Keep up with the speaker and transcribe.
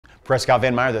Prescott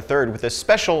Van Meyer III with a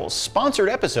special sponsored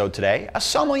episode today, a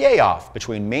Sommelier-Off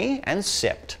between me and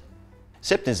Sipped.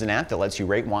 Sipped is an app that lets you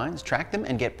rate wines, track them,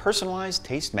 and get personalized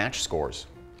taste match scores.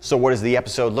 So what does the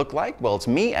episode look like? Well, it's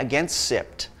me against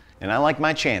Sipped, and I like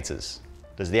my chances.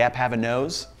 Does the app have a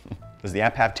nose? Does the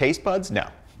app have taste buds? No,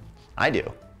 I do.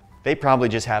 They probably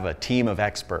just have a team of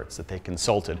experts that they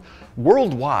consulted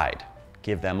worldwide,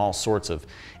 give them all sorts of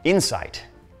insight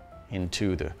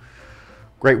into the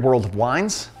great world of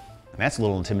wines. And that's a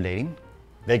little intimidating.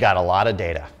 They got a lot of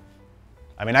data.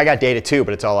 I mean, I got data too,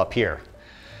 but it's all up here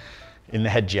in the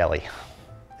head jelly.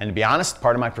 And to be honest,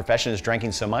 part of my profession is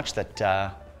drinking so much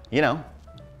that,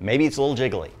 maybe it's a little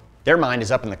jiggly. Their mind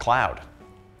is up in the cloud,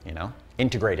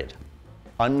 integrated,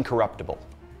 uncorruptible.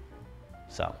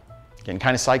 So, getting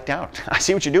kind of psyched out. I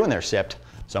see what you're doing there, Sipped.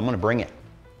 So I'm gonna bring it.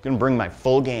 I'm gonna bring my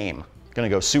full game. I'm gonna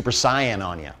go super cyan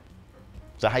on you.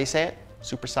 Is that how you say it?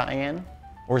 Super cyan?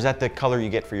 Or is that the color you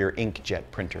get for your inkjet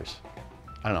printers?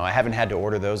 I don't know, I haven't had to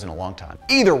order those in a long time.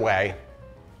 Either way,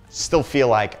 still feel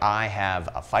like I have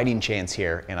a fighting chance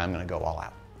here and I'm gonna go all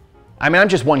out. I mean, I'm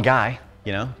just one guy,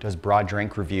 does broad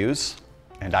drink reviews,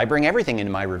 and I bring everything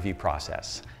into my review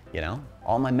process,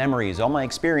 all my memories, all my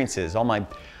experiences, all my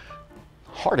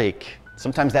heartache.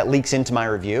 Sometimes that leaks into my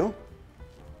review.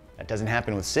 That doesn't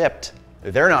happen with Sipped.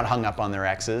 They're not hung up on their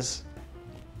exes.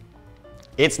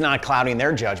 It's not clouding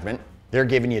their judgment. They're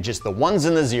giving you just the ones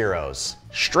and the zeros.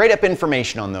 Straight up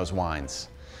information on those wines.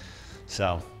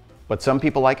 So, but some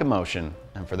people like emotion,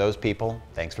 and for those people,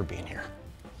 thanks for being here.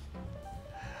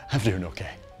 I'm doing okay.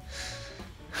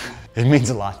 It means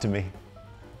a lot to me,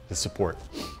 the support.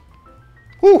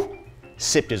 Whew!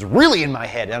 Sipped is really in my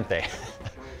head, aren't they?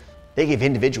 They give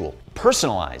individual,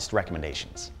 personalized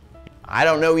recommendations. I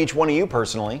don't know each one of you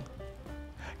personally,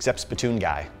 except Spittoon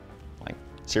Guy. Like,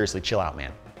 seriously, chill out,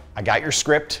 man. I got your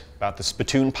script about the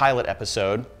Spittoon pilot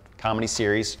episode, comedy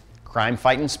series, Crime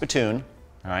Fightin' Spittoon,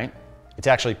 all right? It's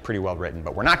actually pretty well written,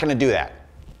 but we're not gonna do that.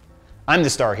 I'm the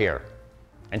star here.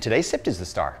 And today, Sipped is the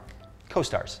star.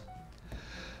 Co-stars.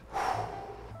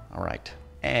 All right.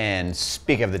 And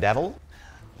speak of the devil,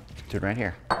 do it right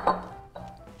here.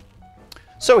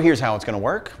 So here's how it's gonna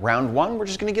work. Round one, we're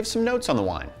just gonna give some notes on the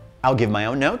wine. I'll give my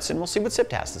own notes and we'll see what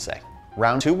Sipped has to say.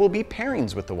 Round two will be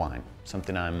pairings with the wine,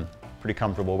 something I'm pretty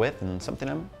comfortable with and something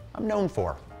I'm known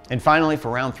for. And finally, for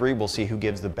round three, we'll see who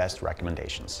gives the best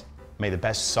recommendations. May the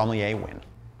best sommelier win.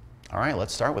 All right,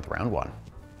 let's start with round one.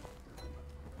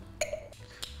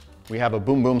 We have a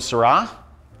Boom Boom Syrah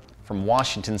from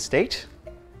Washington State.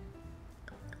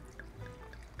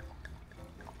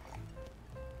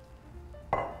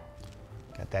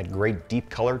 Got that great deep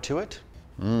color to it.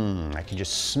 I can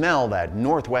just smell that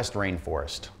northwest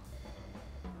rainforest.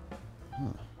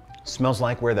 Smells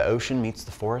like where the ocean meets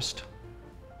the forest.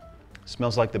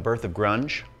 Smells like the birth of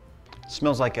grunge.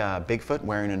 Smells like a Bigfoot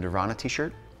wearing a Nirvana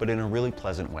t-shirt, but in a really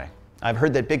pleasant way. I've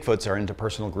heard that Bigfoots are into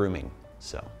personal grooming,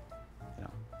 so,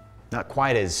 not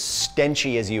quite as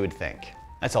stenchy as you would think.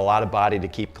 That's a lot of body to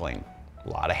keep clean, a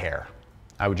lot of hair.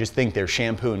 I would just think their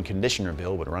shampoo and conditioner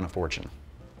bill would run a fortune.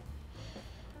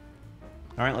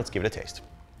 All right, let's give it a taste.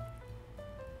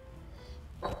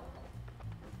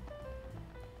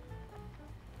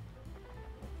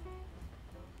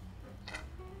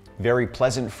 Very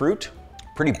pleasant fruit,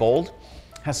 pretty bold.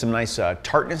 Has some nice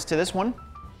tartness to this one.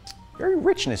 Very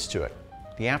richness to it.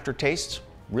 The aftertaste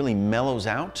really mellows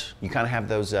out. You kind of have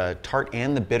those tart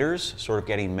and the bitters sort of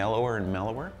getting mellower and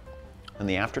mellower. And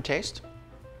the aftertaste,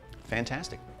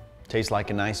 fantastic. Tastes like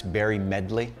a nice berry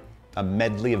medley, a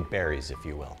medley of berries, if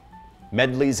you will.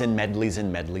 Medleys and medleys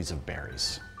and medleys of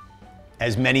berries.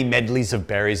 As many medleys of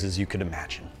berries as you could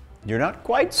imagine. You're not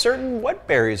quite certain what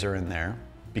berries are in there,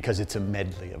 because it's a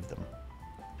medley of them.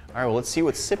 All right, well, let's see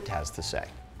what Sipped has to say.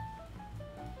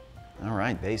 All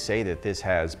right, they say that this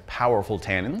has powerful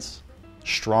tannins,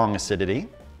 strong acidity,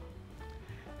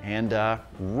 and a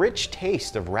rich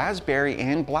taste of raspberry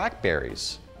and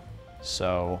blackberries.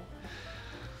 So,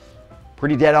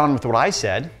 pretty dead on with what I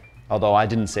said, although I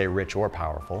didn't say rich or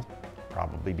powerful,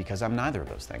 probably because I'm neither of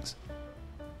those things.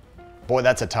 Boy,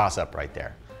 that's a toss-up right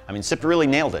there. I mean, Sipped really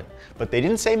nailed it, but they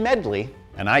didn't say medley,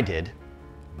 and I did.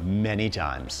 Many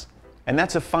times. And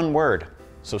that's a fun word.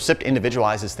 So Sipped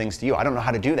individualizes things to you. I don't know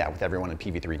how to do that with everyone in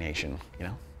PV3 Nation,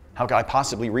 How could I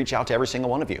possibly reach out to every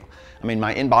single one of you? I mean,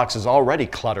 my inbox is already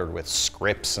cluttered with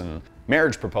scripts and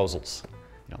marriage proposals,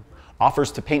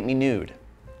 offers to paint me nude.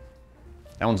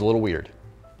 That one's a little weird.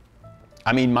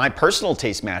 I mean, my personal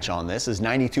taste match on this is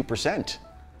 92%.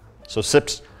 So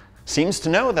Sipped seems to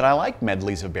know that I like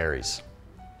medleys of berries,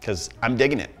 because I'm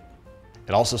digging it.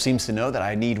 It also seems to know that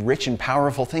I need rich and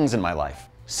powerful things in my life.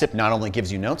 Sipped not only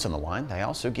gives you notes on the wine, they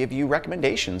also give you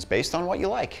recommendations based on what you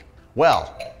like.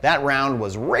 Well, that round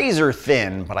was razor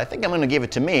thin, but I think I'm gonna give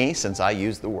it to me since I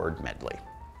used the word medley.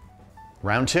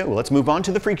 Round 2, let's move on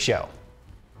to the freak show.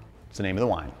 It's the name of the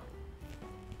wine.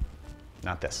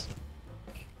 Not this.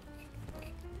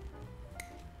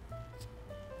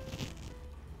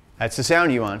 That's the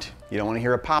sound you want. You don't want to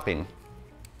hear it popping.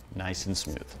 Nice and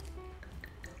smooth.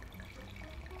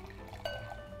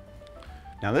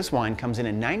 Now this wine comes in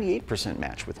a 98%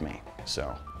 match with me,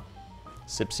 so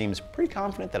Sip seems pretty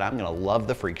confident that I'm gonna love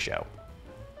the freak show.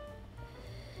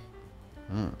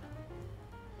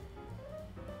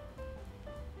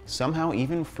 Somehow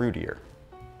even fruitier.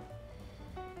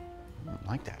 I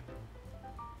like that.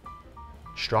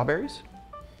 Strawberries,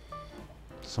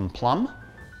 some plum,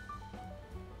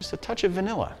 just a touch of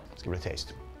vanilla. Let's give it a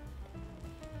taste.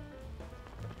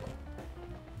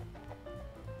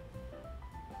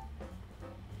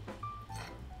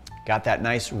 Got that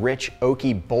nice, rich,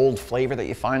 oaky, bold flavor that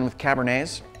you find with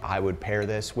Cabernets. I would pair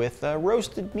this with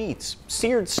roasted meats,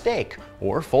 seared steak,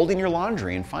 or folding your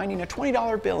laundry and finding a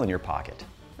 $20 bill in your pocket.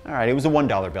 All right, it was a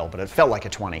 $1 bill, but it felt like a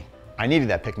 20. I needed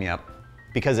that pick-me-up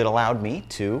because it allowed me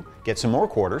to get some more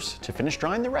quarters to finish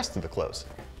drying the rest of the clothes.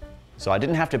 So I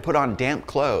didn't have to put on damp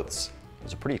clothes. It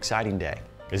was a pretty exciting day.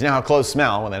 Because you know how clothes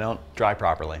smell when they don't dry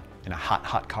properly in a hot,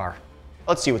 hot car.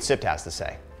 Let's see what Sipped has to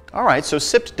say. All right, so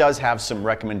Sipped does have some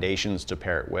recommendations to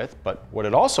pair it with, but what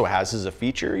it also has is a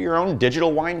feature, your own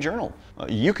digital wine journal.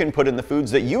 You can put in the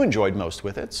foods that you enjoyed most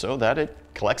with it so that it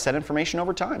collects that information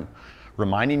over time,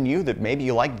 reminding you that maybe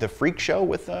you liked the freak show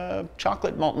with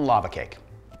chocolate molten lava cake,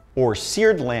 or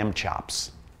seared lamb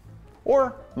chops,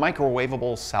 or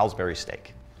microwavable Salisbury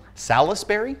steak.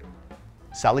 Salisbury?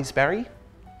 Salisbury?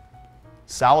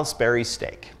 Salisbury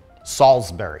steak.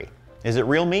 Salisbury. Is it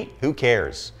real meat? Who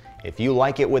cares? If you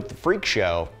like it with the freak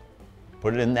show,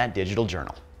 put it in that digital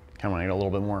journal. Come on, I need a little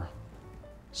bit more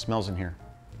smells in here.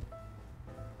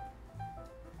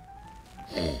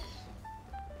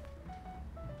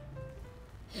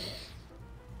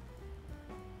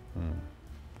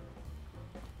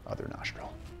 Other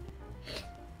nostril.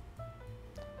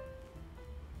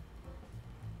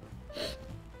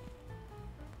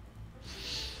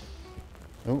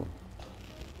 Ooh.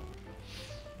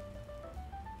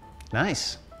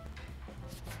 Nice.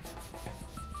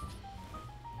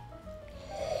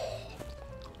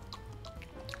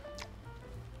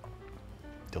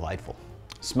 Delightful.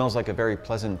 Smells like a very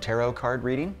pleasant tarot card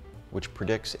reading, which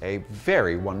predicts a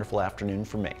very wonderful afternoon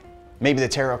for me. Maybe the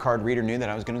tarot card reader knew that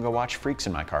I was gonna go watch Freaks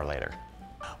in my car later.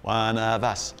 One of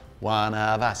us, one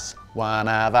of us, one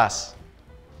of us.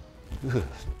 Ugh.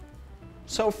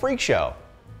 So freak show.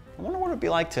 I wonder what it'd be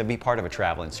like to be part of a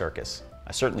traveling circus.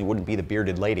 I certainly wouldn't be the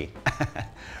bearded lady.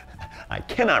 I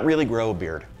cannot really grow a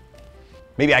beard.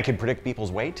 Maybe I could predict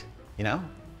people's weight, you know?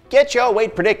 Get your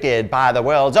weight predicted by the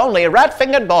world's only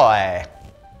rat-fingered boy.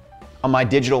 On my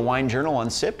digital wine journal on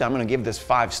Sipped, I'm gonna give this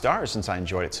 5 stars since I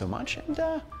enjoyed it so much, and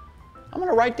I'm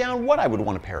gonna write down what I would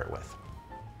want to pair it with,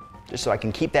 just so I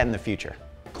can keep that in the future.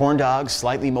 Corn dogs,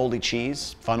 slightly moldy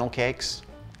cheese, funnel cakes,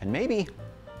 and maybe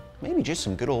just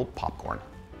some good old popcorn.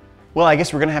 Well, I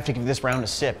guess we're gonna have to give this round a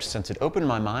Sipped since it opened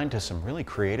my mind to some really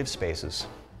creative spaces.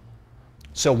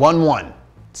 So 1-1,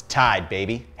 it's tied,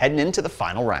 baby, heading into the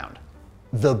final round.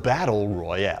 The Battle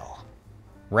Royale.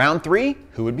 Round 3,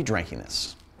 who would be drinking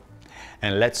this?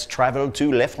 And let's travel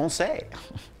to Le Français.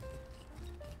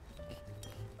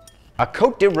 A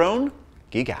Côte de Rhône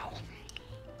Gigal.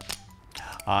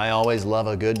 I always love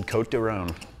a good Côte de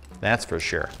Rhône, that's for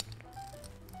sure.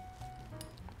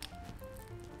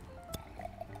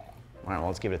 All right, well,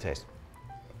 let's give it a taste.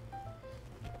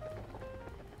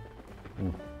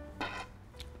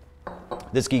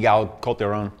 This Gigal Côte de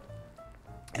Rhône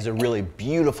is a really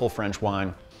beautiful French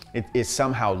wine. It is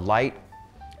somehow light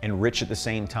and rich at the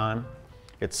same time.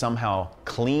 It's somehow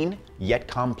clean yet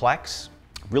complex.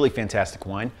 Really fantastic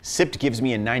wine. Sipped gives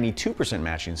me a 92%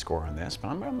 matching score on this, but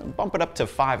I'm gonna bump it up to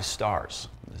 5 stars.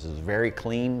 This is very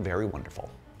clean, very wonderful.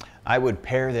 I would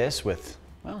pair this with,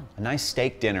 well, a nice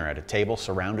steak dinner at a table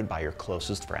surrounded by your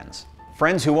closest friends.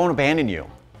 Friends who won't abandon you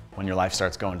when your life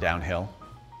starts going downhill.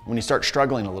 When you start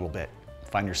struggling a little bit,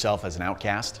 find yourself as an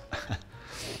outcast.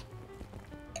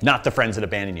 Not the friends that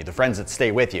abandon you, the friends that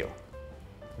stay with you.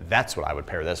 That's what I would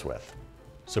pair this with.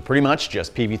 So pretty much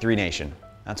just PV3 Nation.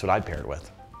 That's what I'd pair it with.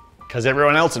 Because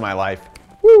everyone else in my life,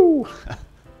 woo!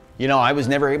 You know, I was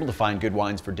never able to find good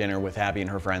wines for dinner with Abby and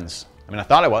her friends. I mean, I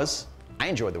thought I was. I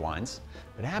enjoyed the wines.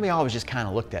 But Abby always just kind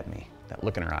of looked at me, that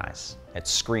look in her eyes, that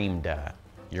screamed,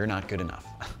 you're not good enough.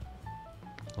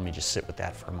 Let me just sit with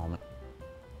that for a moment.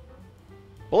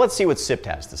 Well, let's see what Sipped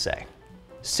has to say.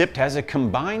 Sipped has a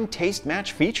combined taste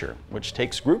match feature, which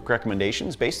takes group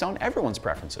recommendations based on everyone's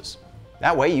preferences.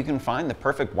 That way you can find the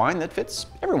perfect wine that fits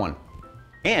everyone,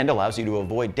 and allows you to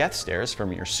avoid death stares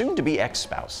from your soon-to-be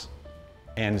ex-spouse,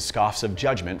 and scoffs of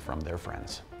judgment from their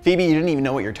friends. Phoebe, you didn't even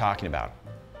know what you're talking about,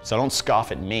 so don't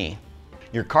scoff at me.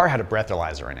 Your car had a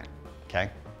breathalyzer in it, okay?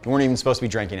 You weren't even supposed to be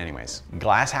drinking anyways.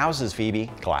 Glass houses,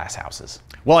 Phoebe, glass houses.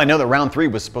 Well, I know that round 3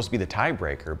 was supposed to be the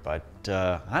tiebreaker, but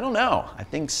I don't know. I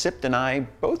think Sipped and I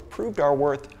both proved our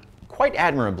worth quite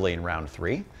admirably in round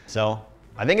 3, so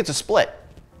I think it's a split.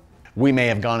 We may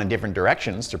have gone in different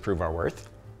directions to prove our worth.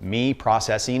 Me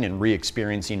processing and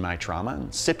re-experiencing my trauma,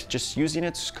 and Sipped just using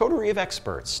its coterie of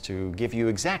experts to give you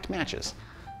exact matches.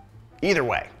 Either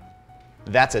way,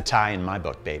 that's a tie in my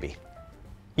book, baby.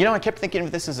 You know, I kept thinking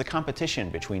of this as a competition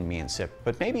between me and Sipped,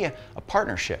 but maybe a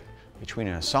partnership between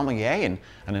a sommelier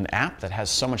and an app that has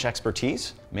so much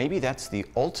expertise. Maybe that's the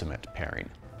ultimate pairing.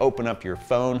 Open up your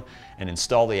phone and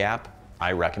install the app.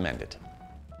 I recommend it.